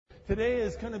Today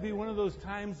is going to be one of those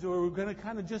times where we're going to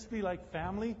kind of just be like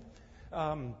family.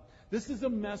 This is a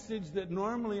message that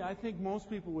normally I think most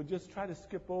people would just try to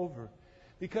skip over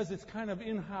because it's kind of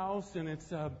in-house and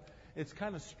it's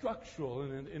kind of structural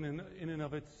in and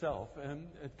of itself. And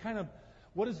it kind of,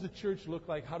 what does the church look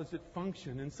like? How does it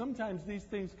function? And sometimes these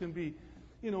things can be,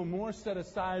 more set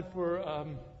aside for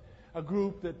a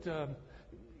group that,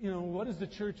 what does the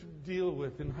church deal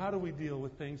with and how do we deal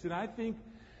with things? And I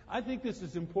think this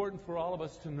is important for all of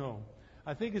us to know.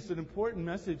 I think it's an important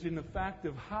message in the fact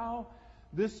of how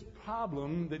this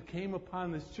problem that came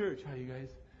upon this church,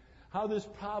 how this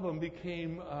problem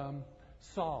became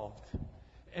solved.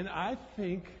 And I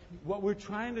think what we're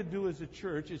trying to do as a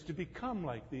church is to become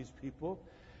like these people.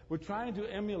 We're trying to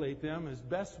emulate them as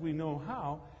best we know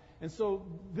how. And so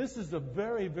this is a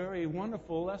very, very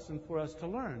wonderful lesson for us to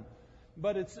learn.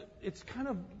 But it's kind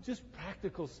of just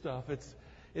practical stuff.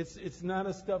 It's not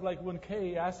a stuff like when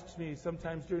Kay asks me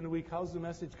sometimes during the week, how's the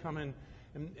message coming?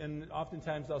 And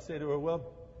oftentimes I'll say to her, well,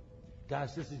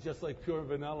 gosh, this is just like pure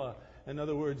vanilla. In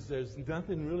other words, there's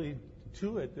nothing really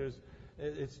to it.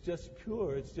 It's just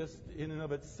pure. It's just in and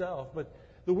of itself. But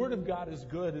the Word of God is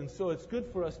good, and so it's good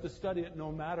for us to study it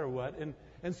no matter what.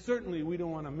 And certainly we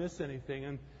don't want to miss anything.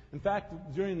 And in fact,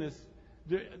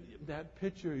 that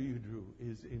picture you drew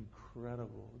is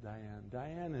incredible, Diane.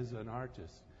 Diane is an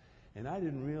artist. And I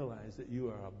didn't realize that you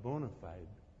are a bona fide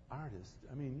artist.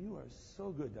 I mean, you are so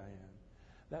good, Diane.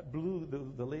 That blue, the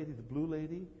blue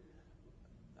lady,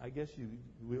 I guess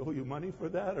we owe you money for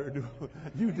that, or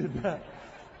you did that?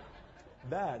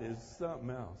 That is something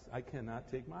else. I cannot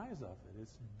take my eyes off it.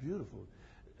 It's beautiful.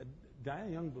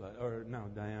 Diane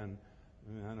Youngblood, Diane,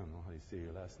 I don't know how you say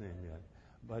your last name yet,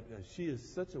 but she is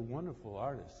such a wonderful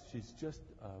artist. She's just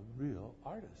a real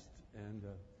artist, and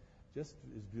just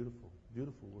is beautiful,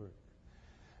 beautiful work.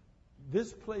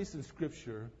 This place in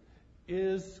Scripture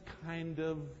is kind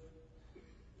of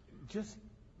just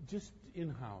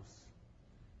in-house.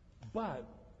 But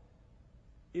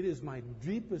it is my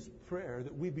deepest prayer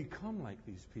that we become like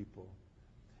these people.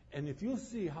 And if you'll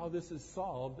see how this is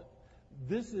solved,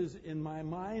 this is in my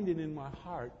mind and in my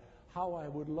heart how I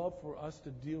would love for us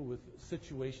to deal with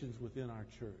situations within our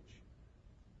church.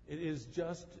 It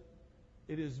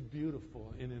is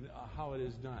beautiful in how it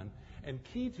is done. And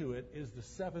key to it is the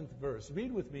 7th verse.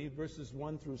 Read with me verses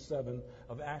 1 through 7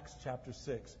 of Acts chapter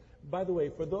 6. By the way,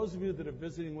 for those of you that are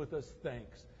visiting with us,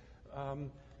 thanks.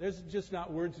 There's just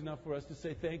not words enough for us to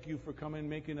say thank you for coming,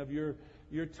 making of your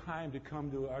time to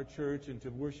come to our church and to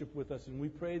worship with us. And we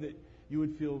pray that you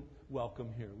would feel welcome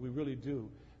here. We really do.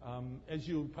 As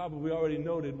you probably already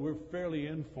noted, we're fairly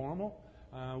informal.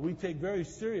 We take very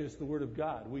serious the Word of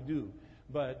God. We do.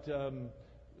 But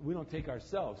we don't take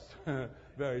ourselves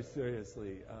very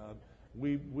seriously.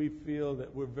 We feel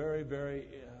that we're very, very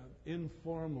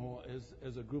informal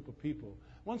as a group of people.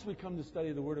 Once we come to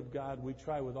study the Word of God, we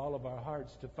try with all of our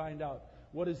hearts to find out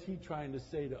what is He trying to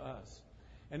say to us.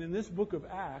 And in this book of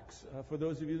Acts, for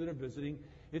those of you that are visiting,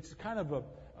 it's kind of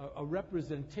a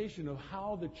representation of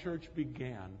how the church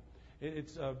began.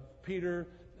 It's Peter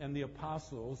and the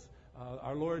apostles.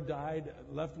 Our Lord died,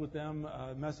 left with them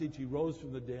a message. He rose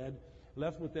from the dead,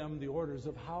 left with them the orders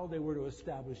of how they were to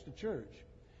establish the church.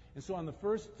 And so on the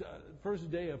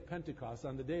first day of Pentecost,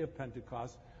 on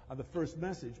the first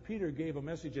message, Peter gave a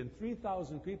message, and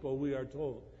 3,000 people, we are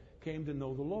told, came to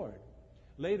know the Lord.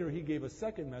 Later, he gave a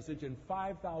second message, and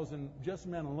 5,000, just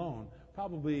men alone,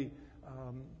 probably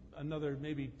another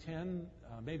maybe 10,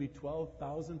 maybe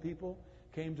 12,000 people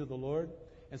came to the Lord.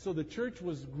 And so the church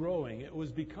was growing. It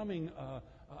was becoming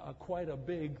quite a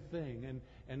big thing.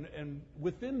 And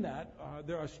within that,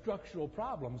 there are structural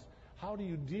problems. How do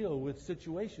you deal with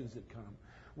situations that come?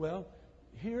 Well,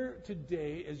 here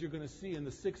today, as you're going to see in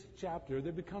the 6th chapter,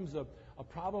 there becomes a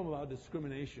problem about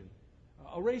discrimination,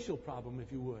 a racial problem,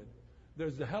 if you would.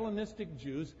 There's the Hellenistic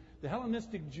Jews. The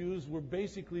Hellenistic Jews were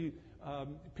basically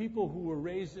people who were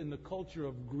raised in the culture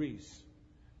of Greece.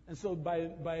 And so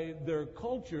by their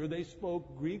culture, they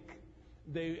spoke Greek.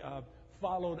 They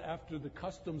followed after the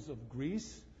customs of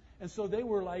Greece. And so they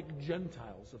were like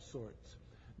Gentiles of sorts.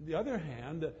 On the other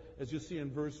hand, as you'll see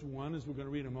in verse 1, as we're going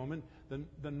to read in a moment,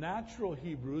 the natural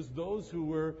Hebrews, those who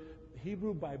were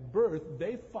Hebrew by birth,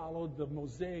 they followed the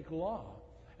Mosaic law,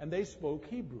 and they spoke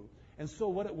Hebrew. And so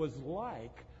what it was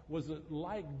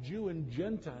like Jew and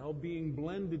Gentile being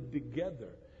blended together.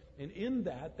 And in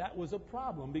that was a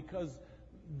problem because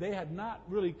they had not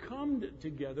really come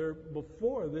together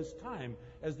before this time,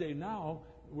 as they now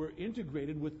were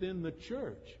integrated within the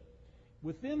church.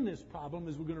 Within this problem,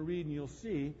 as we're going to read and you'll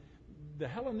see, the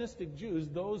Hellenistic Jews,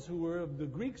 those who were of the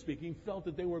Greek-speaking, felt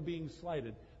that they were being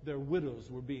slighted. their widows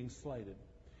were being slighted.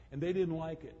 And they didn't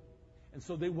like it. And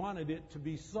so they wanted it to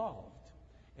be solved.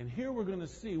 And here we're going to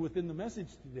see within the message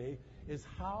today is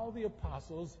how the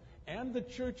apostles and the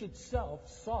church itself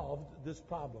solved this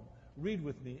problem. Read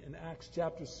with me in Acts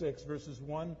chapter 6, verses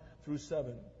 1 through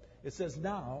 7. It says,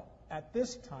 "Now, at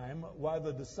this time, while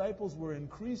the disciples were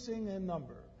increasing in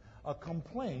number, a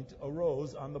complaint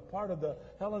arose on the part of the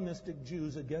Hellenistic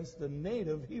Jews against the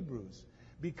native Hebrews,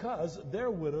 because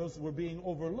their widows were being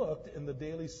overlooked in the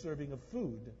daily serving of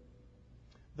food.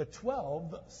 The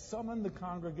 12 summoned the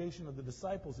congregation of the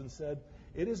disciples and said,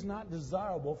 'It is not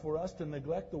desirable for us to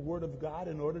neglect the word of God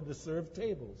in order to serve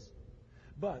tables.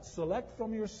 But select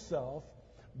from yourself,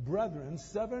 brethren,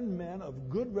 7 men of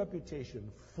good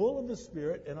reputation, full of the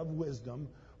Spirit and of wisdom,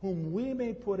 whom we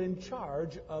may put in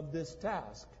charge of this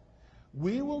task.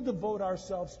 We will devote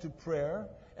ourselves to prayer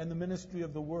and the ministry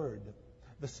of the word.'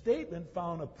 The statement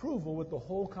found approval with the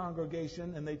whole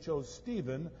congregation, and they chose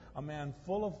Stephen, a man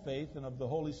full of faith and of the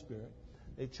Holy Spirit.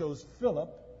 They chose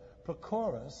Philip,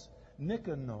 Prochorus,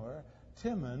 Nicanor,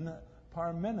 Timon,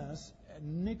 Parmenas,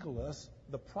 and Nicholas,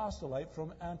 the proselyte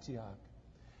from Antioch.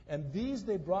 And these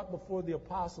they brought before the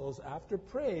apostles. After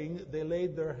praying, they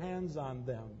laid their hands on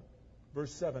them."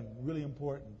 Verse 7, really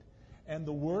important. "And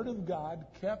the word of God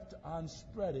kept on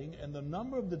spreading, and the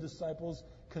number of the disciples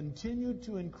continued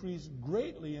to increase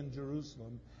greatly in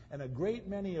Jerusalem, and a great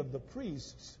many of the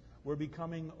priests were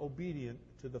becoming obedient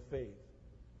to the faith."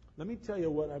 Let me tell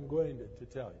you what I'm going to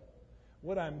tell you.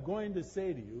 What I'm going to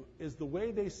say to you is the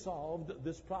way they solved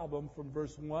this problem from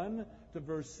verse 1 to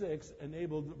verse 6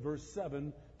 enabled verse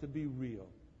 7 to be real.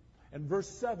 And verse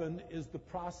 7 is the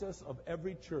process of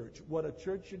every church. What a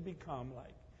church should become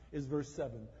like is verse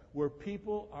 7, where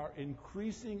people are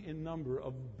increasing in number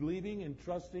of believing and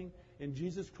trusting in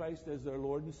Jesus Christ as their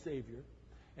Lord and Savior.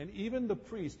 And even the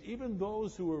priests, even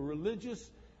those who were religious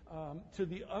to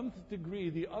the nth degree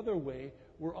the other way,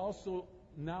 were also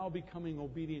now becoming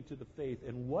obedient to the faith.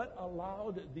 And what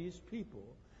allowed these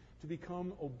people to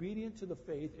become obedient to the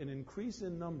faith and increase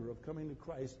in number of coming to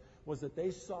Christ was that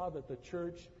they saw that the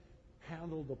church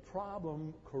handled the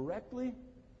problem correctly,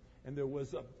 and there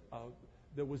was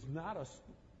not a...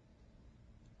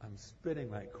 I'm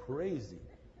spitting like crazy.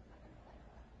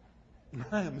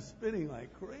 I am spitting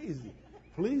like crazy.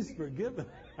 Please forgive me.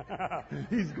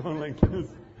 He's going like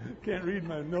this. Can't read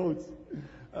my notes.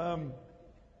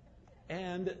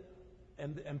 And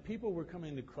people were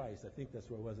coming to Christ. I think that's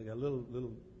where it was. I got a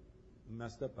little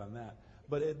messed up on that.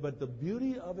 But the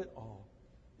beauty of it all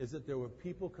is that there were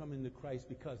people coming to Christ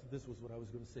because this was what I was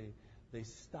going to say. They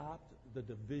stopped the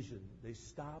division. They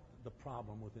stopped the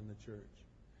problem within the church.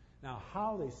 Now,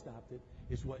 how they stopped it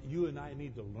is what you and I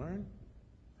need to learn.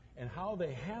 And how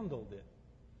they handled it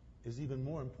is even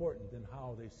more important than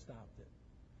how they stopped it.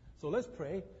 So let's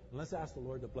pray, and let's ask the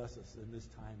Lord to bless us in this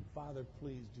time. Father,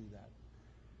 please do that.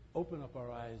 Open up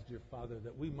our eyes, dear Father,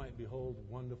 that we might behold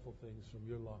wonderful things from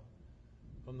your law,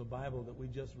 from the Bible that we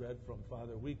just read from,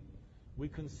 Father. We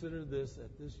consider this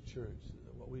at this church,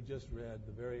 what we just read,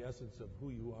 the very essence of who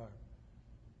you are,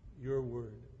 your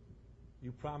word.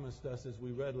 You promised us, as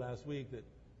we read last week,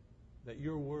 that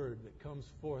your word that comes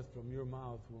forth from your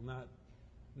mouth will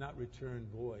not return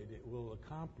void. It will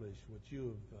accomplish what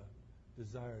you have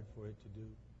desired for it to do.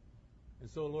 And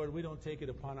so, Lord, we don't take it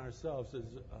upon ourselves as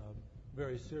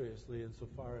very seriously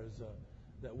insofar as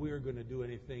that we are going to do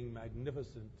anything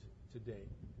magnificent today.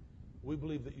 We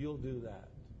believe that you'll do that.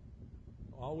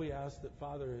 All we ask that,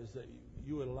 Father, is that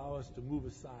you would allow us to move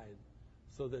aside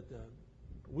so that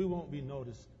we won't be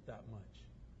noticed that much,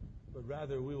 but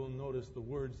rather we will notice the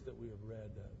words that we have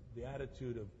read, the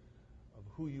attitude of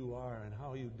who you are and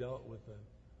how you dealt with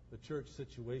the church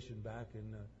situation back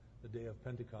in the day of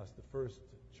Pentecost, the first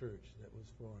church that was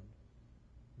formed.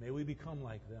 May we become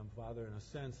like them, Father, in a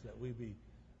sense that we be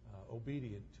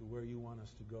obedient to where you want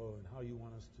us to go and how you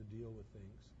want us to deal with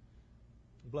things.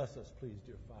 Bless us, please,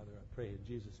 dear Father, I pray in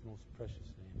Jesus' most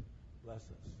precious name. Bless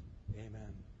us.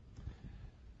 Amen.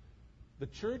 The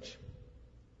church,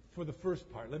 for the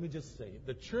first part, let me just say,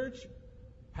 the church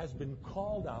has been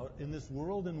called out in this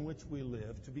world in which we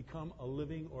live to become a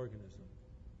living organism.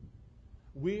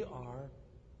 We are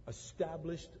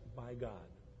established by God.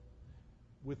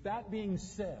 With that being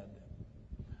said,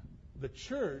 the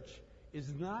church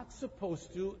is not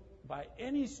supposed to, by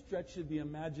any stretch of the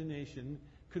imagination,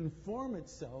 conform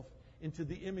itself into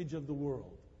the image of the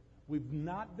world. We've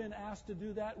not been asked to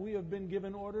do that. We have been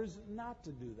given orders not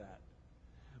to do that.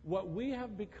 What we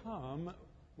have become,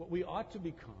 what we ought to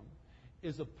become,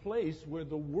 is a place where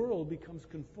the world becomes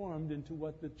conformed into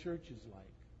what the church is like.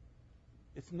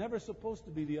 It's never supposed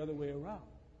to be the other way around.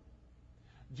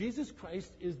 Jesus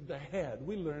Christ is the head.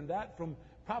 We learned that from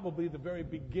probably the very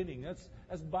beginning.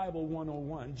 That's Bible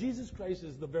 101. Jesus Christ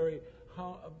is the very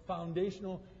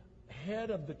foundational head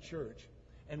of the church.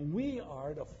 And we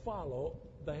are to follow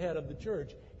the head of the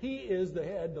church. He is the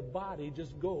head. The body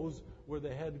just goes where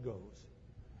the head goes.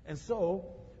 And so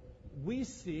we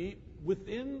see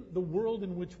within the world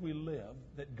in which we live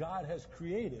that God has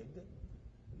created,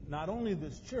 not only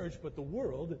this church, but the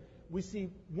world, we see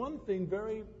one thing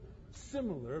very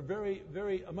similar, very,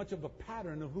 very much of a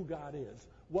pattern of who God is.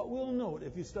 What we'll note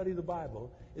if you study the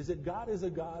Bible is that God is a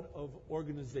God of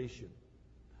organization.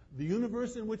 The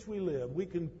universe in which we live, we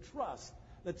can trust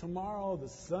that tomorrow the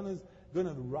sun is going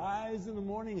to rise in the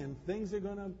morning and things are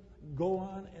going to go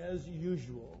on as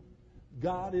usual.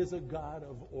 God is a God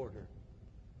of order.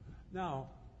 Now,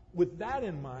 with that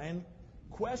in mind,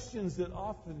 questions that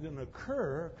often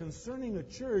occur concerning a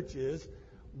church is,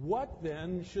 what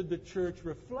then should the church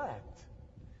reflect?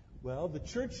 Well, the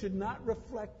church should not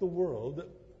reflect the world.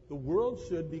 The world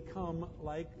should become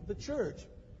like the church.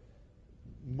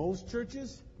 Most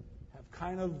churches have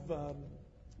kind of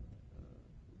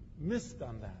missed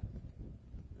on that.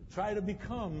 Try to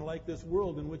become like this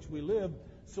world in which we live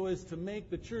so as to make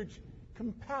the church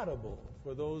compatible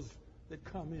for those that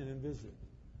come in and visit.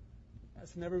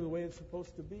 That's never the way it's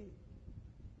supposed to be.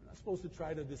 We're not supposed to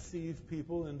try to deceive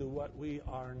people into what we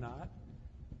are not.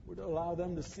 We're to allow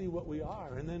them to see what we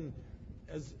are. And then,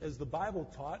 as the Bible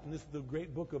taught, and this is the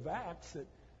great book of Acts, that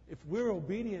if we're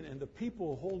obedient and the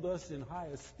people hold us in high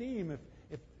esteem,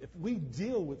 if we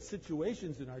deal with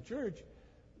situations in our church,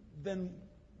 then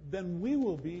we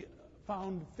will be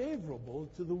found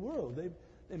favorable to the world.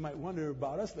 They might wonder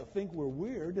about us. They'll think we're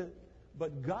weird.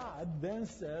 But God then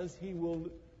says He will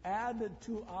add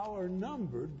to our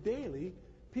number daily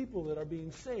people that are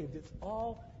being saved. It's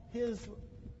all His,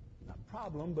 not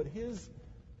problem, but His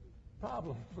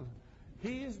problem.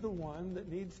 He is the one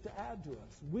that needs to add to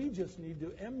us. We just need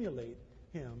to emulate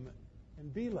Him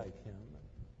and be like Him.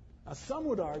 Now, some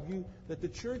would argue that the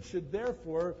church should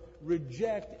therefore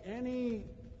reject any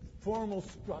formal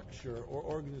structure or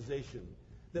organization,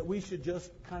 that we should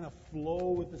just kind of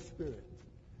flow with the Spirit.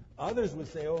 Others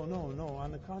would say, oh, no,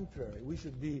 on the contrary. We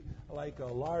should be like a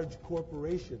large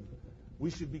corporation.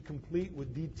 We should be complete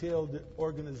with detailed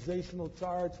organizational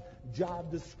charts,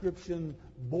 job description,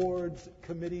 boards,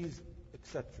 committees,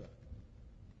 etc.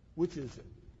 Which is it?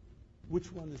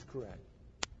 Which one is correct?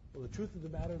 Well, the truth of the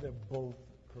matter, they're both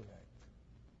correct.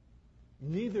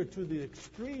 Neither to the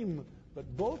extreme,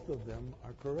 but both of them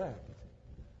are correct.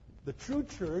 The true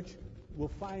church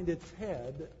will find its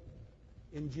head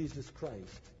in Jesus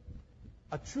Christ.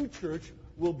 A true church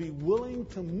will be willing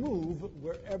to move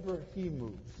wherever He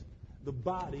moves. The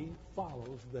body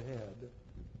follows the head.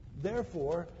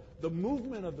 Therefore, the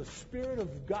movement of the Spirit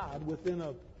of God within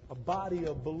a body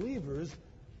of believers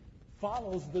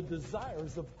follows the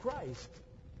desires of Christ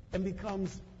and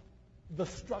becomes the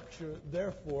structure,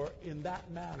 therefore, in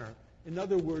that manner. In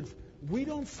other words, we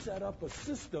don't set up a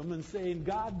system and saying,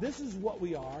 God, this is what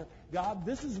we are. God,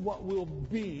 this is what we'll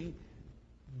be.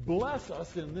 Bless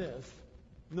us in this.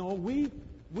 No, we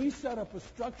set up a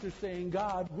structure saying,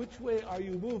 God, which way are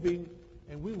you moving?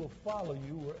 And we will follow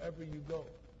you wherever you go.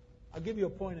 I'll give you a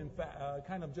point, in fact,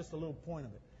 kind of just a little point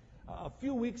of it. A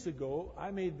few weeks ago,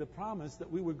 I made the promise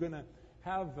that we were going to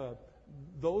have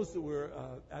those that were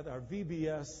at our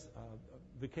VBS,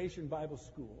 Vacation Bible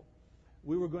School,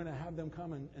 we were going to have them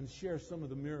come and share some of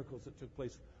the miracles that took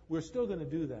place. We're still going to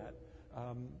do that.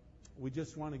 We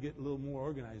just want to get a little more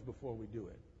organized before we do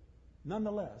it.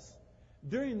 Nonetheless,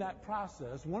 during that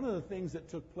process, one of the things that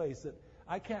took place that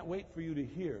I can't wait for you to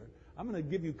hear, I'm going to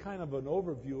give you kind of an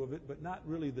overview of it, but not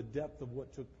really the depth of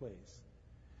what took place.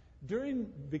 During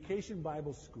Vacation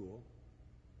Bible School,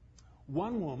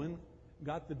 one woman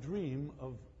got the dream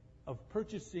of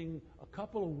purchasing a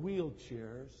couple of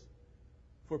wheelchairs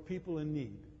for people in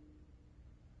need.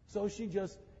 So she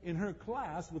just, in her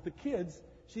class with the kids,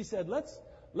 she said,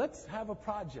 let's have a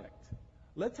project.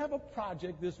 Let's have a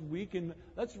project this week, and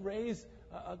let's raise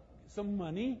some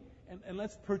money, and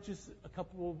let's purchase a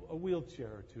couple of a wheelchair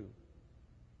or two.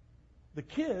 The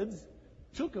kids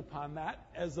took upon that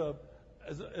as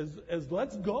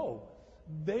let's go.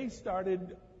 They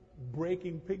started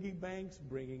breaking piggy banks,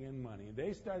 bringing in money.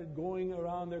 They started going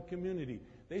around their community.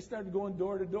 They started going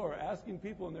door to door, asking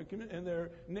people in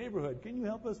their neighborhood, can you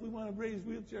help us? We want to raise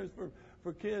wheelchairs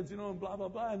for kids, and blah, blah,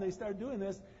 blah. And they started doing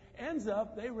this. Ends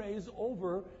up, they raise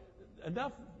over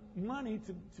enough money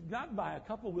to not buy a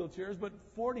couple wheelchairs, but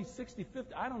 40, 60,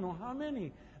 50, I don't know how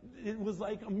many. It was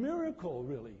like a miracle,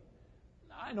 really.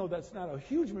 I know that's not a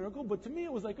huge miracle, but to me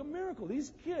it was like a miracle.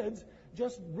 These kids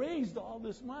just raised all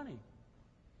this money.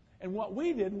 And what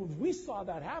we did was we saw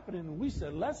that happening, and we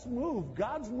said, let's move.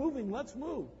 God's moving, let's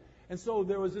move. And so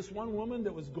there was this one woman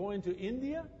that was going to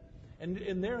India,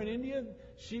 and there in India,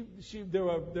 there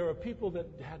were people that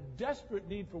had desperate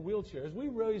need for wheelchairs. We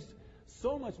raised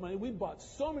so much money, we bought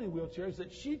so many wheelchairs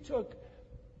that she took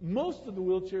most of the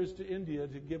wheelchairs to India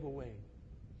to give away.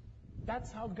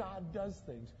 That's how God does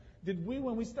things. Did we,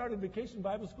 when we started Vacation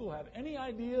Bible School, have any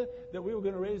idea that we were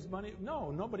going to raise money?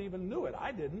 No, nobody even knew it.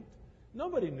 I didn't.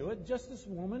 Nobody knew it. Just this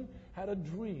woman had a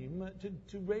dream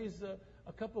to raise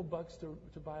a couple bucks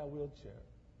to buy a wheelchair.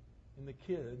 And the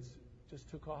kids just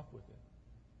took off with it.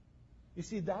 You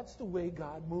see, that's the way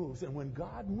God moves. And when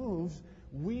God moves,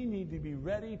 we need to be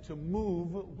ready to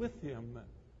move with Him.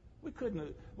 We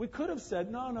could have said,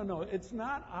 no, it's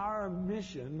not our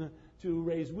mission to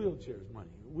raise wheelchairs money.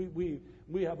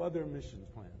 We have other missions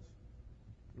plans.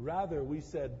 Rather, we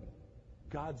said,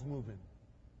 God's moving.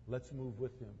 Let's move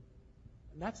with Him.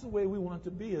 And that's the way we want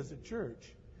to be as a church.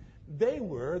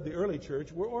 The early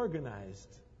church, were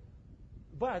organized.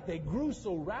 But they grew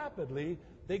so rapidly,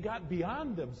 they got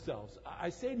beyond themselves. I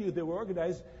say to you, they were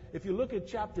organized. If you look at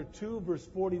chapter 2, verse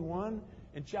 41,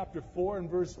 and chapter 4 and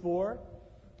verse 4,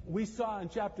 we saw in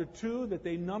chapter 2 that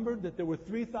there were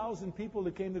 3,000 people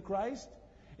that came to Christ.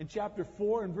 In chapter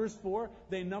 4 and verse 4,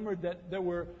 they numbered that there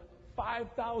were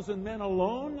 5,000 men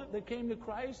alone that came to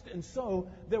Christ. And so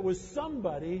there was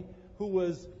somebody who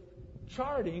was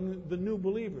charting the new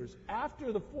believers.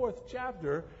 After the 4th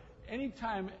chapter,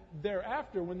 anytime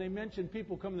thereafter, when they mention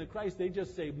people coming to Christ, they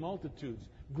just say multitudes,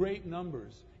 great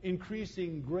numbers,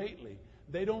 increasing greatly.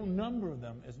 They don't number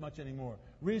them as much anymore.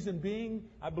 Reason being,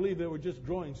 I believe they were just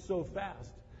growing so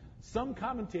fast. Some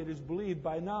commentators believe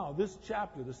by now, this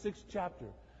chapter, the 6th chapter,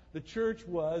 the church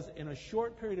was, in a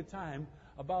short period of time,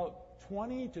 about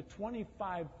 20 to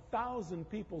 25,000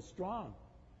 people strong.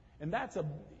 And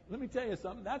let me tell you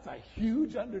something, that's a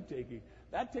huge undertaking.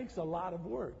 That takes a lot of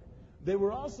work. They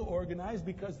were also organized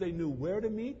because they knew where to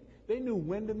meet, they knew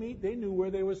when to meet, they knew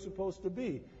where they were supposed to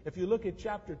be. If you look at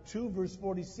chapter 2, verse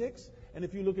 46, and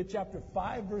if you look at chapter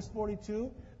 5, verse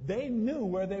 42, they knew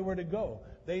where they were to go.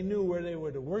 They knew where they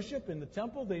were to worship in the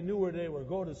temple. They knew where they were to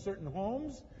go to certain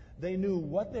homes. They knew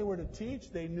what they were to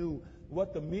teach. They knew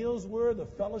what the meals were, the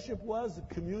fellowship was,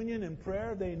 the communion and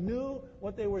prayer. They knew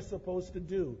what they were supposed to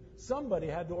do. Somebody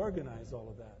had to organize all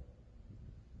of that.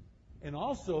 And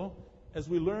also, as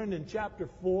we learned in chapter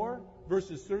 4,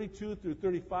 verses 32 through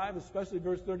 35, especially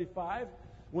verse 35,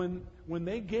 when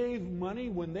they gave money,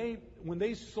 when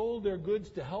they sold their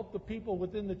goods to help the people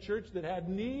within the church that had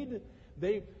need,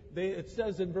 it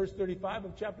says in verse 35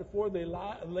 of chapter 4, they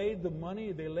laid the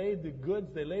money, they laid the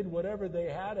goods, they laid whatever they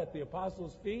had at the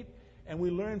apostles' feet. And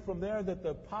we learn from there that the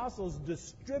apostles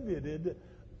distributed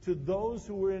to those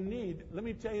who were in need. Let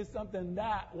me tell you something,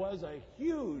 that was a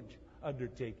huge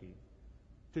undertaking.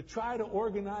 To try to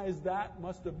organize that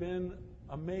must have been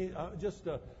just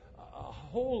a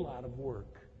whole lot of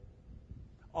work.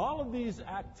 All of these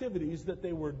activities that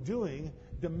they were doing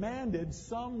demanded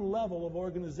some level of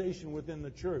organization within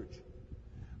the church.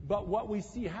 But what we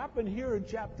see happen here in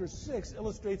chapter 6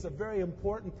 illustrates a very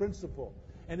important principle.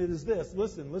 And it is this.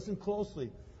 Listen closely.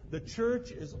 The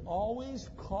church is always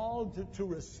called to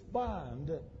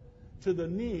respond to the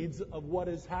needs of what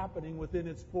is happening within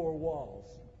its four walls.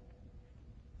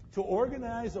 To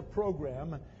organize a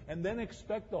program and then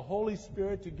expect the Holy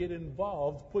Spirit to get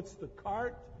involved puts the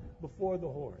cart before the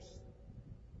horse.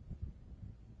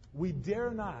 We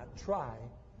dare not try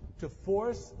to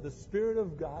force the Spirit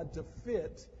of God to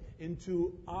fit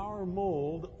into our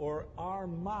mold or our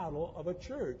model of a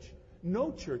church.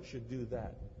 No church should do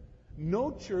that.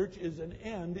 No church is an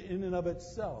end in and of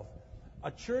itself. A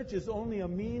church is only a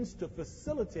means to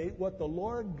facilitate what the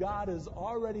Lord God is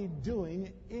already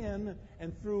doing in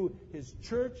and through His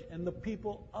church and the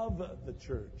people of the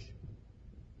church.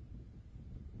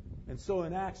 And so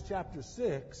in Acts chapter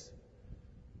 6,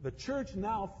 the church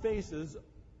now faces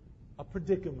a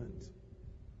predicament.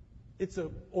 It's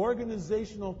an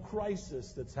organizational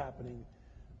crisis that's happening.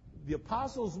 The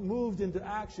apostles moved into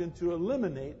action to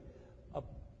eliminate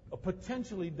a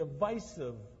potentially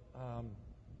divisive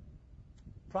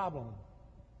problem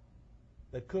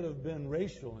that could have been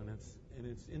racial in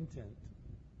its intent.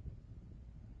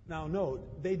 Now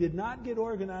note, they did not get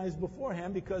organized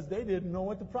beforehand because they didn't know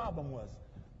what the problem was.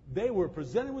 They were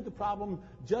presented with the problem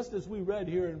just as we read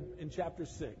here in chapter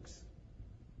 6.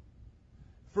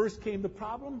 First came the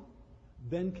problem,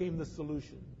 then came the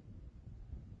solution.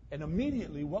 And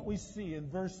immediately what we see in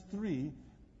verse 3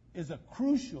 is a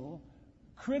crucial,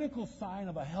 critical sign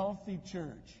of a healthy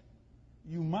church.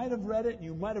 You might have read it, and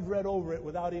you might have read over it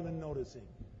without even noticing.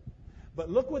 But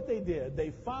look what they did.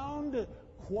 They found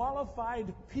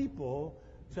qualified people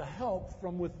to help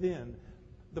from within.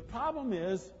 The problem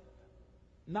is,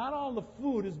 not all the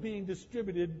food is being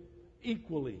distributed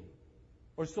equally.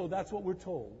 Or so that's what we're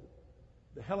told.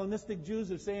 The Hellenistic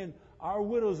Jews are saying, our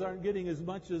widows aren't getting as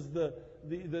much as the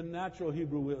natural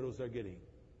Hebrew widows are getting.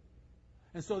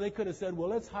 And so they could have said, well,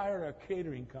 let's hire a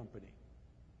catering company.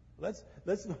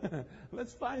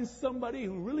 Let's find somebody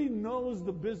who really knows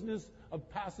the business of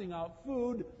passing out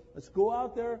food. Let's go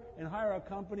out there and hire a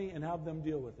company and have them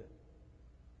deal with it.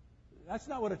 That's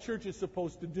not what a church is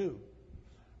supposed to do.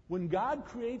 When God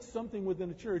creates something within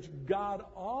a church, God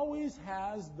always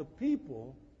has the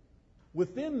people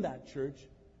within that church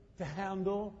to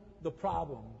handle the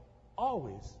problem.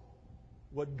 Always.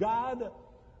 What God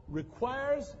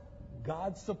requires,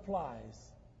 God supplies.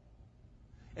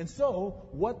 And so,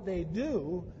 what they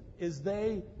do is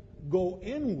they go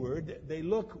inward, they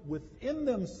look within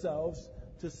themselves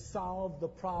to solve the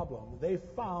problem. They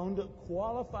found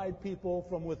qualified people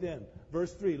from within.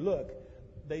 Verse 3, look,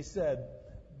 they said,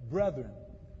 brethren,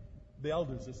 the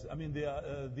elders,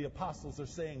 the apostles are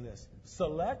saying this,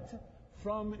 select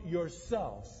from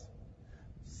yourselves,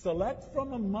 select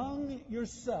from among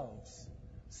yourselves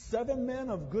 7 men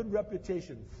of good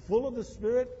reputation, full of the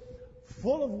Spirit,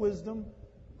 full of wisdom,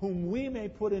 whom we may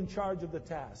put in charge of the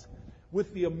task.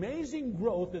 With the amazing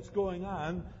growth that's going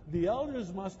on, the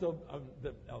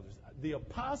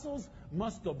apostles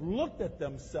must have looked at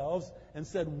themselves and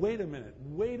said, wait a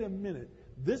minute,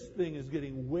 this thing is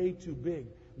getting way too big.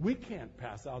 We can't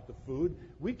pass out the food.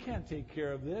 We can't take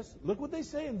care of this. Look what they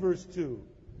say in verse 2.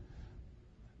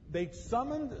 They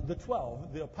summoned the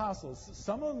 12, the apostles,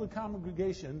 summoned the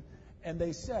congregation, and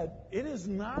they said, it is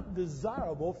not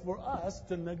desirable for us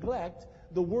to neglect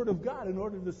the Word of God in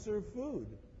order to serve food,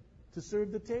 to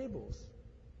serve the tables.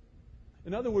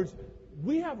 In other words,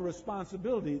 we have a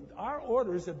responsibility. Our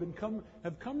orders have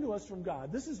come to us from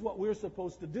God. This is what we're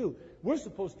supposed to do. We're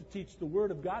supposed to teach the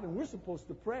Word of God, and we're supposed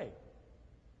to pray.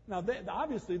 Now,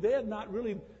 obviously, they had not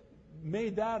really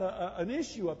made that an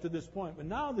issue up to this point. But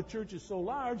now the church is so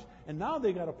large, and now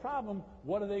they got a problem.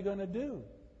 What are they going to do?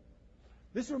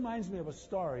 This reminds me of a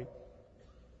story.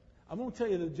 I won't tell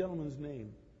you the gentleman's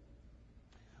name.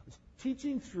 It's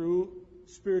teaching through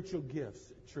spiritual gifts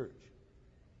at church.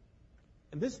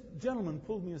 And this gentleman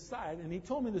pulled me aside, and he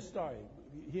told me the story.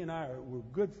 He and I were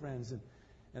good friends,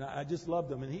 and I just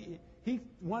loved him. And he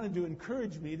wanted to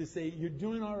encourage me to say, you're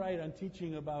doing all right on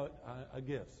teaching about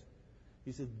gifts.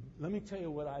 He said, let me tell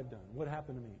you what I've done, what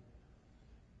happened to me.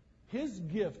 His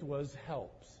gift was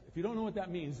helps. If you don't know what that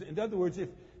means, in other words,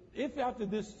 if after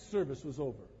this service was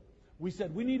over, we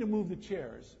said, we need to move the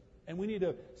chairs, and we need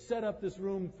to set up this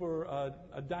room for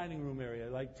a dining room area,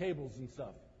 like tables and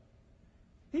stuff.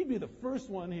 He'd be the first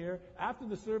one here. After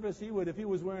the service, if he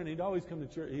was wearing, he'd always come to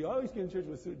church. He always came to church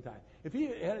with a suit and tie. If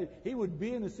he would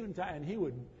be in a suit and tie, and he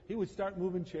would start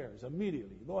moving chairs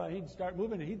immediately. Boy, he'd start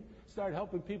moving, and he'd start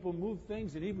helping people move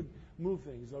things, and he would move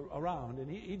things around,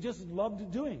 and he just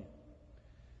loved doing it.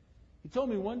 He told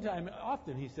me one time,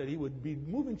 often he said he would be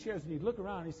moving chairs, and he'd look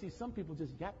around, and he'd see some people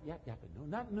just yapping.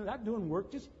 No, not doing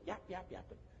work, just yapping,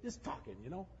 just talking,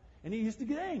 And he used to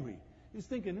get angry. He was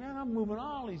thinking, man, I'm moving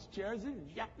all these chairs,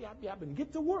 and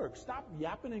get to work. Stop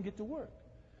yapping and get to work.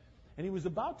 And he was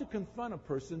about to confront a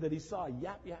person that he saw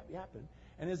yapping.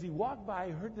 And as he walked by,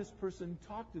 he heard this person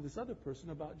talk to this other person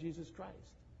about Jesus Christ.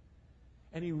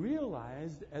 And he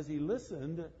realized, as he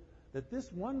listened, that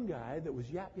this one guy that was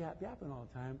yapping all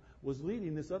the time was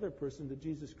leading this other person to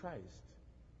Jesus Christ.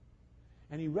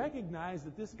 And he recognized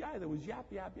that this guy that was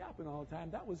yapping all the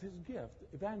time, that was his gift,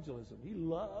 evangelism. He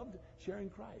loved sharing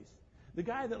Christ. The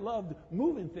guy that loved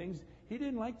moving things, he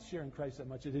didn't like sharing Christ that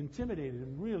much. It intimidated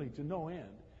him really to no end.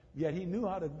 Yet he knew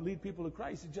how to lead people to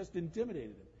Christ. It just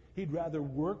intimidated him. He'd rather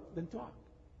work than talk.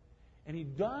 And he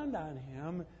dawned on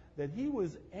him that he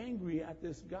was angry at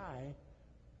this guy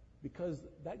because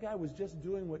that guy was just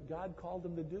doing what God called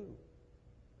him to do.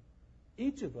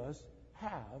 Each of us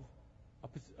have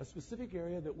a specific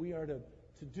area that we are to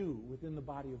do within the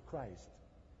body of Christ.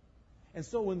 And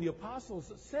so when the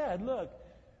apostles said, look,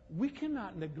 we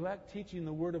cannot neglect teaching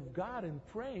the Word of God and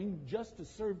praying just to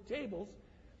serve tables.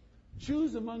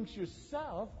 Choose amongst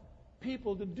yourself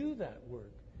people to do that work.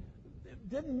 It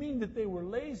didn't mean that they were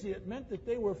lazy. It meant that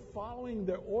they were following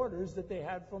their orders that they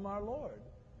had from our Lord.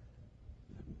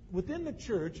 Within the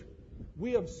church,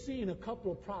 we have seen a couple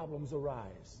of problems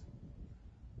arise.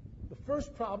 The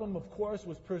first problem, of course,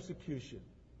 was persecution.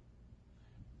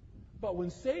 But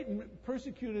when Satan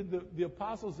persecuted the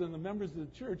apostles and the members of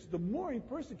the church, the more he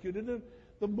persecuted them,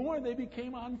 the more they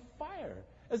became on fire.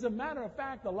 As a matter of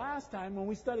fact, the last time when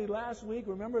we studied last week,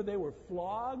 remember they were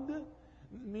flogged?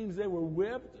 It means they were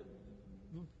whipped.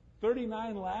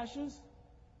 39 lashes?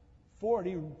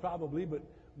 40 probably, but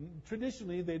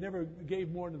traditionally they never gave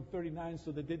more than 39,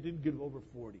 so that they didn't give over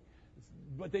 40.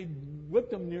 But they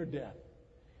whipped them near death.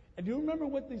 And do you remember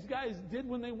what these guys did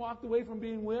when they walked away from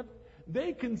being whipped?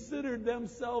 They considered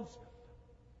themselves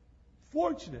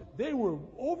fortunate. They were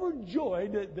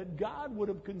overjoyed that God would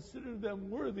have considered them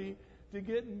worthy to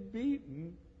get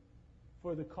beaten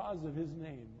for the cause of His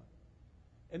name.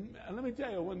 And let me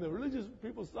tell you, when the religious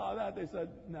people saw that, they said,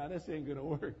 "No, this ain't going to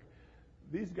work.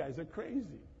 These guys are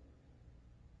crazy."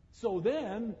 So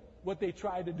then, what they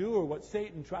tried to do, or what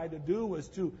Satan tried to do, was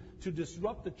to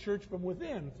disrupt the church from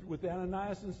within, with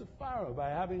Ananias and Sapphira, by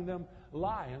having them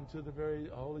lie unto the very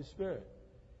Holy Spirit.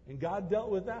 And God dealt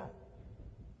with that.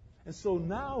 And so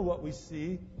now what we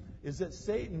see is that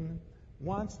Satan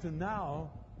wants to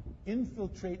now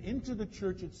infiltrate into the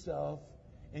church itself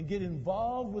and get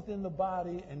involved within the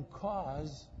body and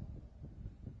cause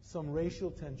some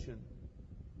racial tension.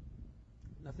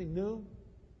 Nothing new.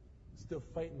 Still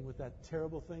fighting with that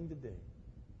terrible thing today.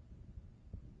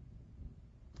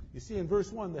 You see, in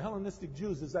verse 1, the Hellenistic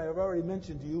Jews, as I have already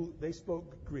mentioned to you, they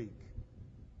spoke Greek.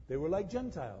 They were like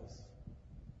Gentiles.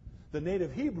 The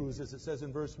native Hebrews, as it says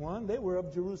in verse 1, they were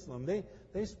of Jerusalem. They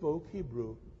spoke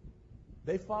Hebrew.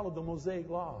 They followed the Mosaic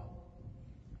law.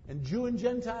 And Jew and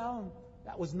Gentile,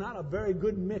 that was not a very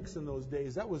good mix in those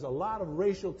days. That was a lot of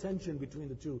racial tension between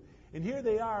the two. And here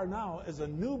they are now as a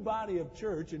new body of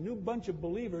church, a new bunch of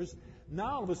believers.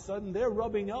 Now all of a sudden they're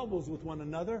rubbing elbows with one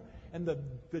another, and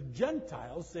the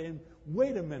Gentiles saying,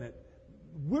 "Wait a minute,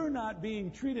 we're not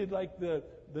being treated like the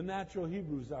natural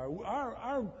Hebrews are.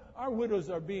 Our widows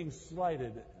are being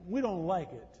slighted. We don't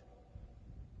like it."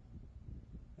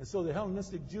 And so the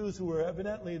Hellenistic Jews, who were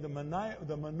evidently the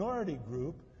minority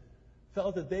group,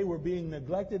 felt that they were being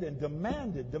neglected and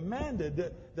demanded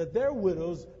that their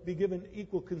widows be given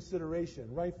equal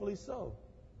consideration, rightfully so.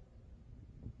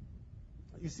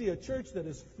 You see, a church that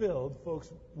is filled,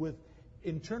 folks, with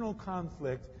internal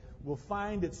conflict will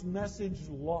find its message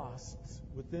lost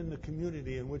within the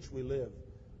community in which we live.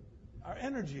 Our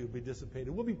energy will be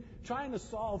dissipated. We'll be trying to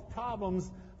solve problems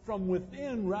from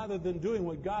within rather than doing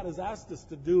what God has asked us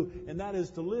to do, and that is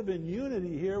to live in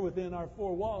unity here within our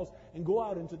four walls and go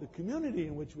out into the community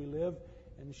in which we live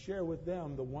and share with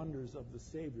them the wonders of the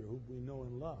Savior who we know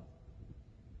and love.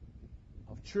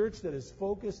 A church that is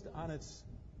focused on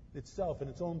itself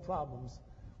and its own problems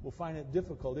will find it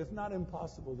difficult, if not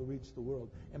impossible, to reach the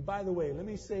world. And by the way, let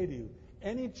me say to you,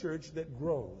 any church that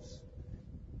grows,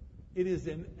 it is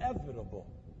inevitable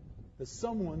that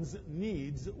someone's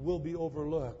needs will be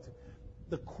overlooked.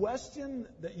 The question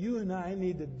that you and I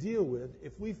need to deal with,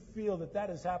 if we feel that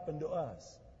has happened to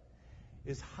us,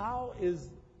 is how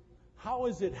is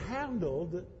it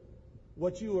handled,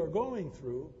 what you are going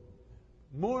through?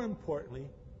 More importantly,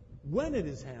 when it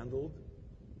is handled,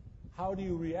 how do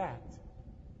you react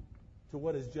to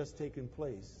what has just taken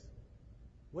place?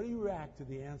 What do you react to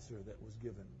the answer that was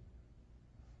given?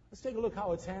 Let's take a look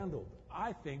how it's handled.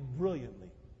 I think brilliantly.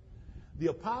 The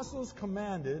apostles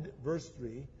commanded, verse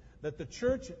 3, that the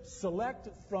church select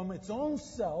from its own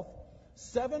self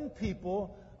 7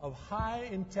 people of high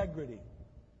integrity.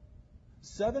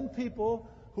 7 people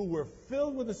who were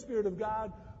filled with the Spirit of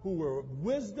God, who were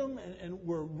wisdom and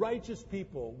were righteous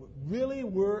people, really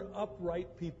were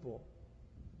upright people.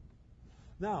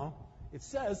 Now, it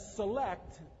says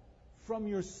select from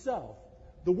yourself.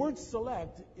 The word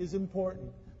select is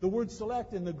important. The word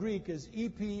select in the Greek is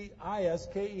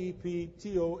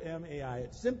E-P-I-S-K-E-P-T-O-M-A-I.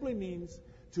 It simply means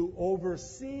to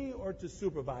oversee or to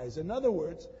supervise. In other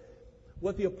words,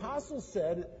 what the apostles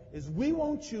said is, we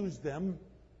won't choose them,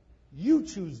 you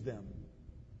choose them.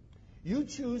 You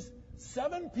choose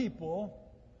 7 people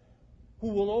who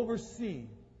will oversee,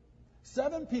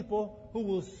 7 people who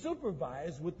will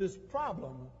supervise with this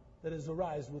problem that has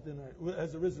arisen within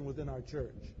our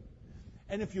church.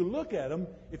 And if you look at them,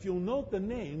 if you'll note the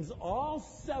names, all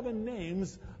 7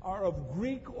 names are of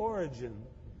Greek origin,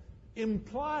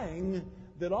 implying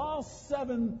that all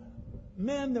 7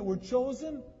 men that were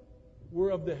chosen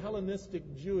were of the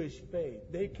Hellenistic Jewish faith.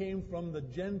 They came from the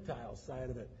Gentile side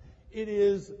of it. It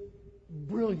is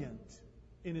brilliant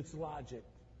in its logic.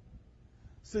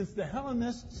 Since the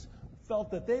Hellenists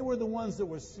felt that they were the ones that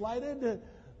were slighted,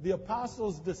 the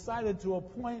apostles decided to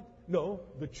appoint,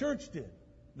 the church did.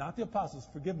 Not the apostles,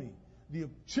 forgive me. The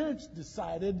church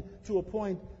decided to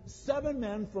appoint 7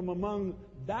 men from among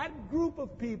that group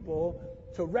of people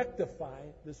to rectify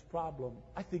this problem.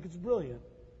 I think it's brilliant.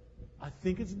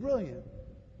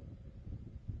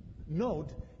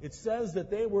 Note, it says that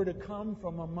they were to come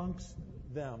from amongst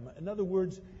them. In other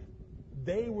words,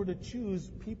 they were to choose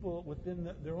people within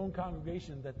their own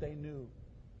congregation that they knew.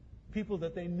 People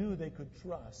that they knew they could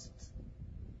trust.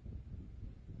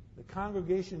 The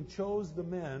congregation chose the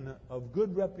men of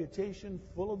good reputation,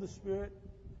 full of the Spirit,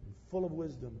 and full of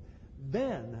wisdom.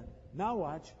 Then, now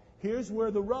watch, here's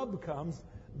where the rub comes.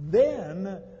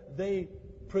 Then they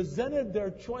presented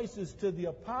their choices to the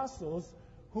apostles,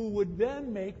 who would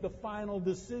then make the final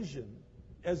decision,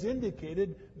 as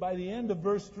indicated by the end of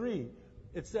verse 3.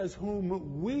 It says,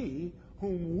 whom we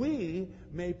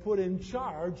may put in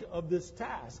charge of this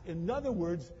task. In other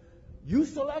words, you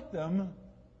select them,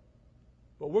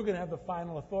 but we're going to have the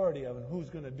final authority of it. Who's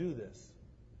going to do this?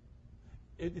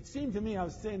 It seemed to me, I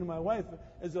was saying to my wife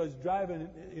as I was driving,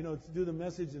 to do the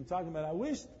message and talking about it, I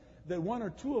wish that one or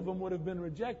two of them would have been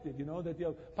rejected, that the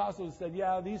apostles said,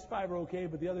 yeah, these 5 are okay,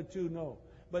 but the other 2, no.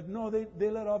 But no, they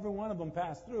let every one of them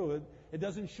pass through. It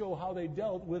doesn't show how they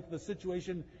dealt with the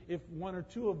situation if 1 or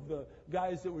 2 of the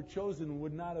guys that were chosen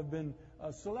would not have been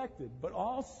selected. But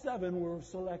all 7 were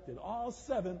selected. All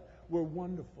 7 were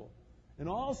wonderful. And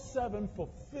all 7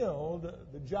 fulfilled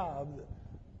the job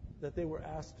that they were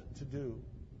asked to do.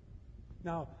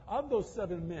 Now, of those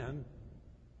 7 men,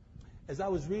 as I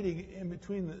was reading in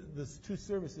between the 2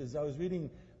 services, I was reading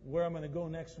where I'm going to go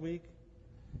next week.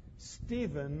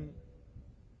 Stephen,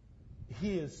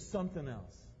 he is something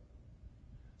else.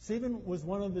 Stephen was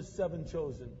one of the 7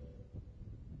 chosen.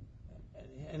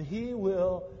 And he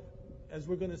will, as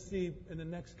we're going to see in the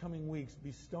next coming weeks,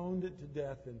 be stoned to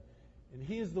death. And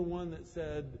he is the one that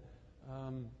said,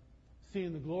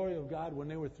 seeing the glory of God when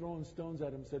they were throwing stones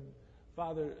at him, said,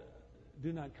 Father,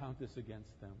 do not count this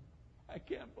against them. I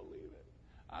can't believe it.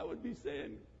 I would be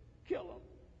saying, kill him.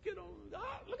 Get him.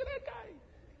 Look at that guy.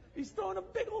 He's throwing a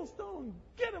big old stone.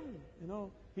 Get him.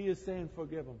 He is saying,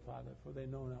 forgive them, Father, for they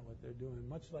know not what they're doing.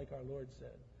 Much like our Lord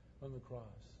said on the cross.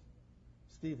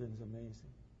 Stephen's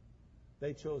amazing.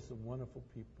 They chose some wonderful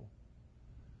people.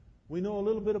 We know a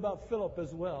little bit about Philip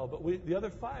as well, but the other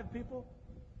 5 people,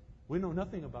 we know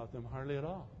nothing about them hardly at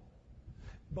all.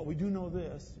 But we do know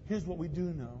this. Here's what we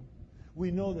do know.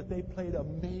 We know that they played a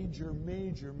major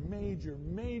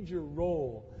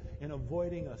role in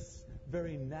avoiding a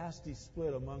very nasty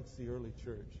split amongst the early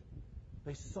church.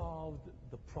 They solved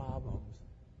the problems.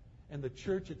 And the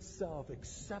church itself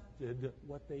accepted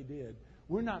what they did.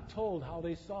 We're not told how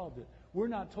they solved it. We're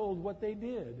not told what they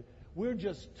did. We're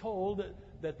just told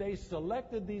that they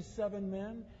selected these 7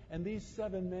 men, and these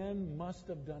 7 men must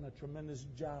have done a tremendous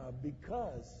job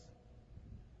because,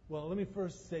 well, let me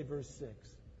first say verse 6.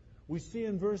 We see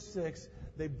in verse 6,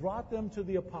 they brought them to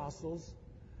the apostles,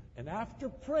 and after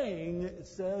praying, it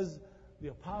says, the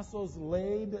apostles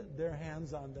laid their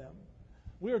hands on them.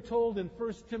 We are told in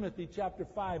 1 Timothy chapter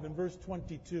 5 and verse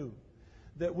 22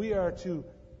 that we are to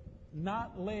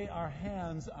not lay our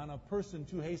hands on a person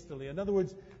too hastily. In other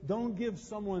words, don't give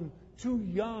someone too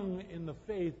young in the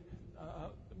faith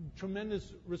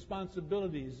tremendous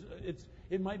responsibilities.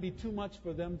 It might be too much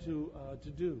for them to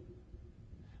do.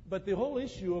 But the whole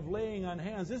issue of laying on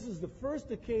hands, this is the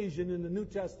first occasion in the New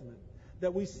Testament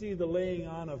that we see the laying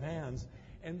on of hands.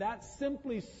 And that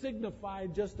simply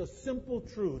signified just a simple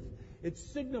truth. It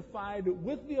signified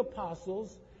with the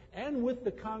apostles and with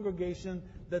the congregation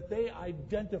that they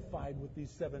identified with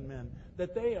these 7 men,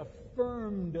 that they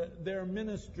affirmed their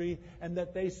ministry, and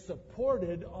that they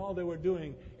supported all they were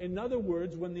doing. In other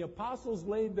words, when the apostles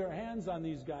laid their hands on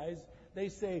these guys, they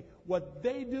say, what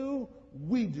they do,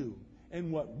 we do.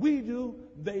 And what we do,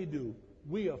 they do.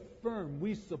 We affirm,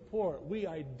 we support, we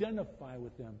identify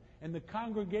with them. And the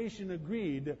congregation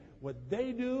agreed, what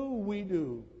they do, we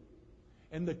do.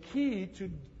 And the key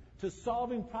to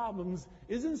solving problems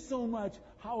isn't so much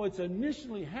how it's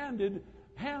initially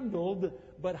handled,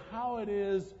 but how it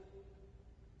is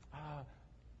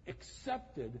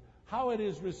accepted, how it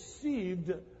is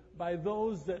received by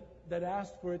those that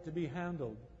ask for it to be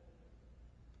handled.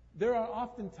 There are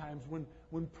often times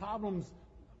when problems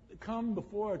come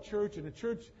before a church and a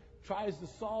church tries to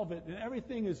solve it and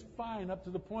everything is fine up to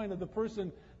the point of the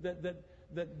person that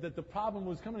the problem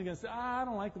was coming against. I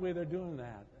don't like the way they're doing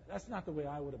that. That's not the way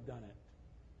I would have done it.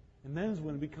 And then is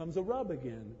when it becomes a rub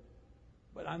again.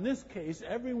 But on this case,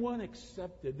 everyone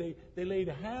accepted. They laid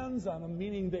hands on them,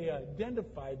 meaning they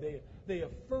identified, they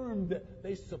affirmed,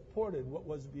 they supported what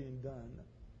was being done.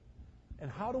 And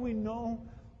how do we know?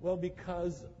 Well,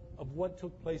 because of what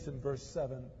took place in verse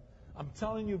 7. I'm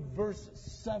telling you, verse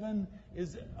 7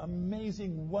 is an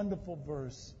amazing, wonderful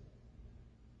verse.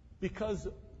 Because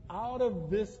out of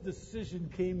this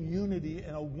decision came unity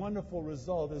and a wonderful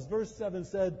result. As verse 7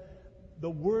 said, the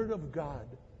Word of God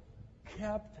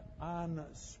kept on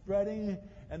spreading,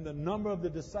 and the number of the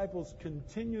disciples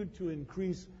continued to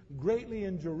increase greatly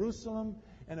in Jerusalem,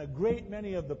 and a great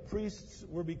many of the priests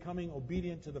were becoming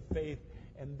obedient to the faith.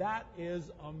 And that is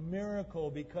a miracle,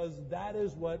 because that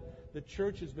is what the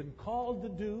church has been called to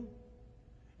do.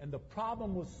 And the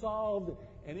problem was solved,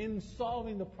 and in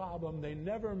solving the problem, they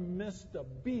never missed a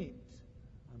beat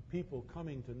on people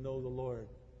coming to know the Lord.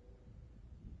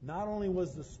 Not only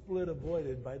was the split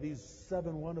avoided by these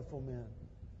 7 wonderful men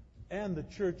and the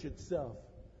church itself,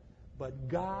 but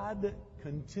God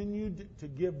continued to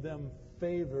give them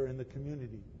favor in the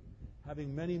community,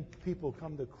 having many people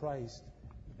come to Christ,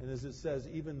 and as it says,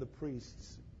 even the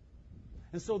priests.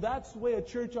 And so that's the way a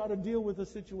church ought to deal with a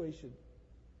situation.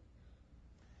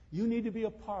 You need to be a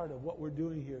part of what we're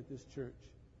doing here at this church.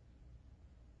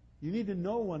 You need to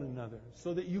know one another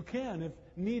so that you can, if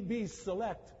need be,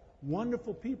 select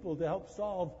wonderful people to help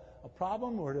solve a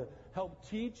problem or to help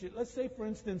teach. Let's say, for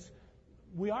instance,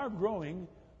 we are growing.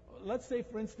 Let's say,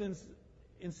 for instance,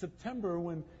 in September,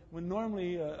 when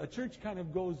normally a church kind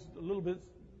of goes a little bit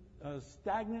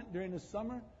stagnant during the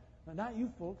summer. Now, not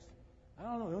you folks. I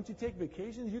don't know. Don't you take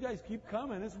vacations? You guys keep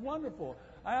coming. It's wonderful.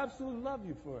 I absolutely love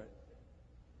you for it.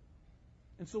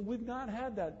 And so we've not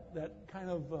had that kind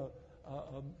of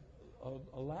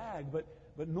a lag.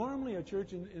 But normally a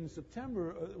church in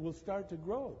September will start to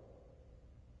grow.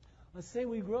 Let's say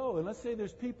we grow, and let's say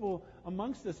there's people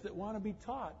amongst us that want to be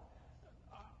taught.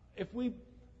 If we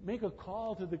make a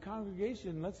call to the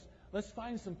congregation, let's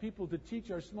find some people to teach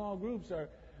our small groups.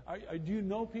 Do you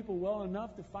know people well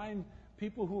enough to find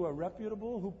people who are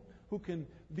reputable, who can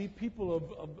be people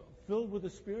of filled with the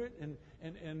Spirit,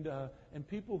 and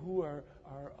people who are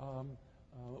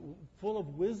full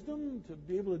of wisdom to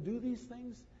be able to do these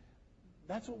things?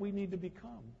 That's what we need to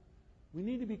become. We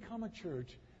need to become a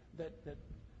church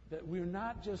that we're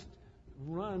not just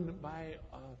run by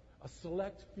a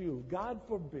select few. God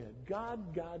forbid.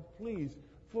 God, please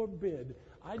forbid.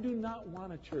 I do not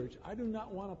want a church. I do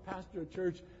not want to pastor a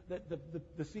church that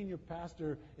the senior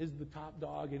pastor is the top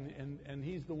dog and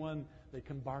he's the one that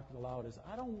can bark the loudest.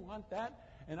 I don't want that.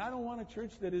 And I don't want a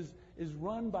church that is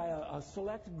run by a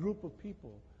select group of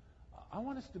people. I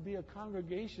want us to be a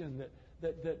congregation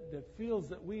that feels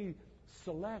that we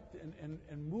select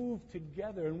and move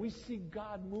together, and we see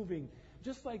God moving,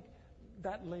 just like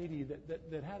that lady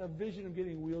that had a vision of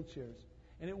getting wheelchairs.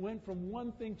 And it went from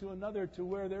one thing to another to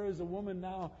where there is a woman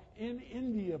now in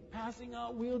India passing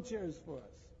out wheelchairs for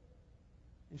us.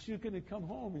 And she's going to come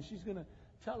home and she's going to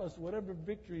tell us whatever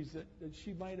victories that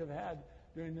she might have had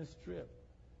during this trip.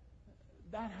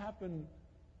 That happened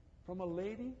from a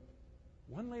lady,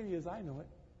 one lady as I know it,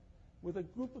 with a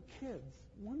group of kids,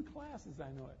 one class as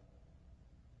I know it.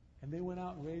 And they went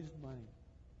out and raised money.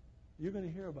 You're going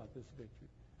to hear about this victory.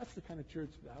 That's the kind of church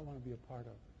that I want to be a part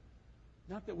of.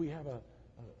 Not that we have a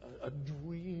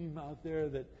dream out there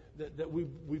that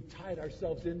we've tied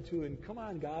ourselves into, and come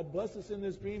on, God, bless us in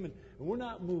this dream, and we're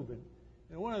not moving.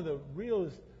 And one of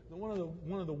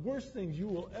the worst things you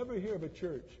will ever hear of a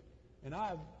church, and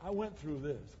I went through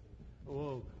this.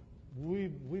 Well,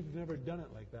 we've never done it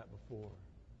like that before.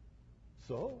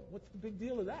 So what's the big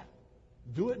deal of that?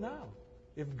 Do it now.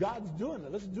 If God's doing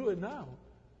it, let's do it now.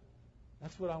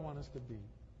 That's what I want us to be.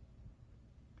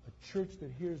 A church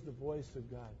that hears the voice of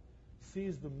God,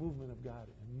 sees the movement of God,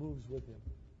 and moves with Him.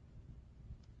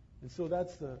 And so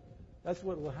that's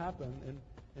what will happen.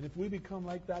 And if we become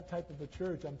like that type of a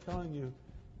church, I'm telling you,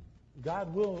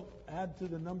 God will add to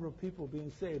the number of people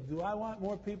being saved. Do I want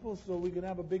more people so we can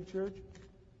have a big church?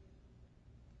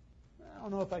 I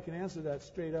don't know if I can answer that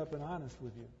straight up and honest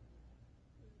with you.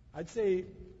 I'd say,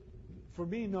 for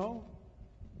me, no.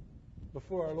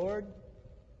 Before our Lord,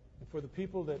 and for the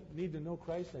people that need to know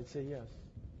Christ, I'd say yes.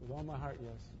 With all my heart,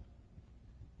 yes.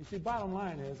 You see, bottom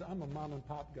line is, I'm a mom and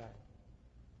pop guy.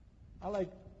 I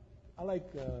like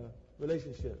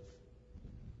relationships.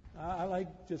 I like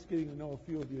just getting to know a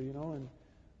few of you, you know. And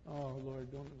oh Lord,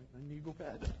 I need to go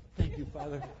bad. Thank you,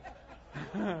 Father.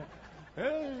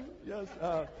 Hey, yes.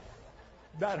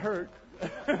 That hurt.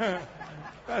 That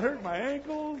hurt my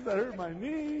ankles. That hurt my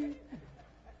knee.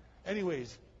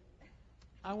 Anyways,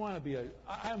 I'm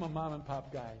a mom and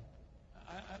pop guy.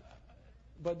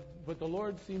 But the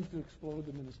Lord seems to explode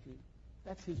the ministry.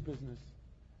 That's His business.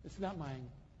 It's not mine.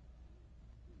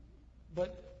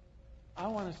 But I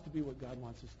want us to be what God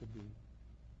wants us to be.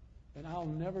 And I'll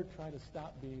never try to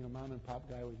stop being a mom and pop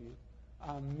guy with you.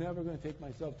 I'm never going to take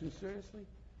myself too seriously.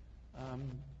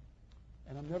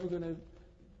 And I'm never going to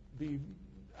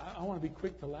I want to be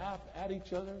quick to laugh at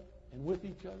each other and with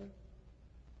each other.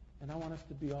 And I want us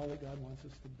to be all that God wants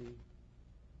us to be.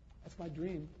 That's my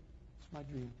dream. It's my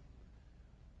dream.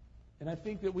 And I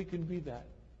think that we can be that.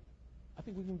 I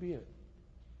think we can be it.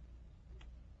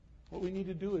 What we need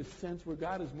to do is sense where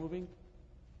God is moving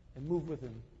and move with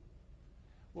Him.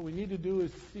 What we need to do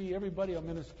is see everybody a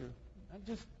minister,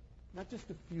 not just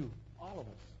a few, all of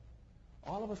us.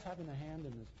 All of us having a hand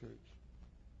in this church.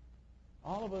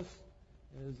 All of us,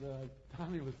 as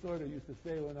Tommy Lasorda used to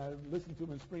say when I listened to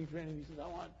him in spring training, he says, I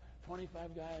want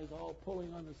 25 guys all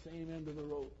pulling on the same end of the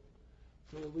rope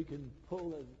so that we can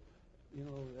pull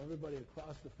everybody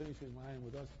across the finishing line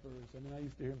with us first. I mean, I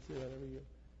used to hear him say that every year.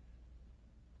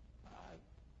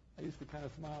 I used to kind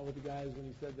of smile with the guys when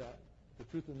he said that. The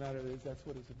truth of the matter is that's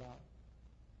what it's about.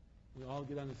 We all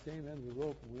get on the same end of the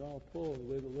rope and we all pull the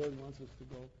way the Lord wants us to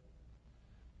go.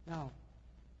 Now,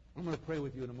 I'm going to pray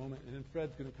with you in a moment, and then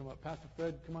Fred's going to come up. Pastor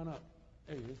Fred, come on up.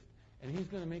 There he is. And he's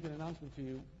going to make an announcement to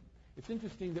you. It's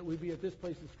interesting that we be at this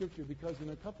place in Scripture because in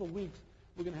a couple of weeks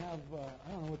we're going to have,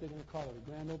 I don't know what they're going to call it, a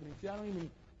grand opening. See, I don't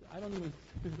even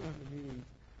sit on the meetings.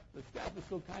 The staff is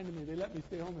so kind to me. They let me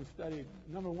stay home and study.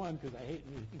 Number one, because I hate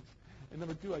meetings. And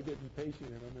number two, I get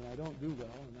impatient in them, and I don't do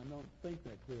well, and I don't think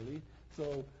that clearly.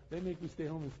 So they make me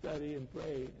stay home and study and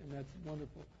pray, and that's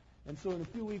wonderful. And so in a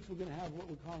few weeks, we're going to have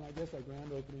what we're calling, I guess, our grand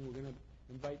opening. We're going to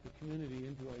invite the community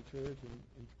into our church and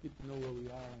get to know where we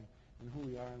are and who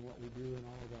we are and what we do and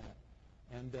all of that.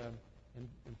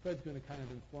 And Fred's going to kind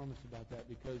of inform us about that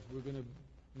because we're going to,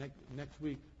 next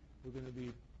week, we're going to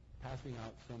be passing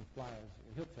out some flyers.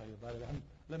 And he'll tell you about it.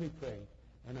 Let me pray,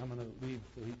 and I'm going to leave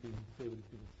so he can say what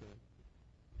he's going to say.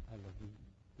 I love you.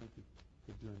 Thank you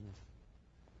for doing this.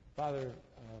 Father,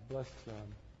 bless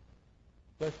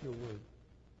your word.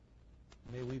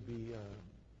 May we be,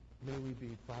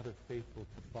 Father, faithful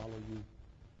to follow you.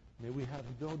 May we have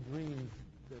no dreams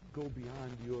that go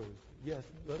beyond yours. Yes,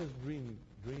 let us dream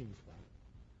dreams, Father,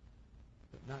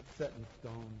 but not set in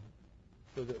stone,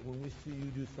 so that when we see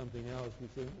you do something else, we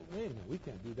say, well, wait a minute, we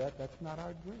can't do that. That's not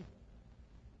our dream.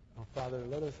 Oh, Father,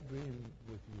 let us dream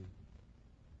with you.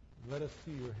 Let us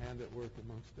see your hand at work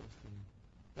amongst us, and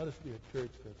let us be a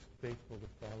church that's faithful to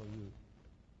follow you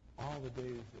all the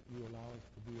days that you allow us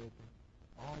to be open,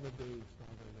 all the days,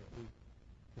 Father, that we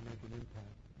can make an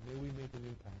impact. May we make an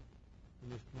impact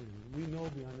in this community. We know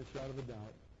beyond a shadow of a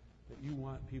doubt that you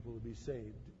want people to be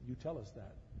saved. You tell us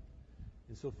that.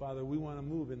 And so, Father, we want to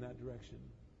move in that direction.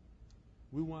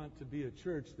 We want to be a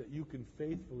church that you can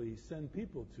faithfully send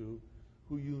people to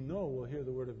who you know will hear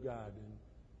the word of God.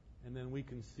 And then we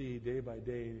can see day by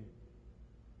day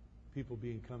people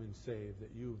becoming saved that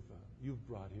you've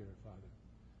brought here, Father.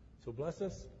 So bless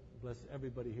us. Bless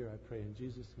everybody here, I pray, in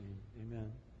Jesus' name.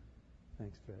 Amen.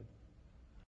 Thanks, Fred.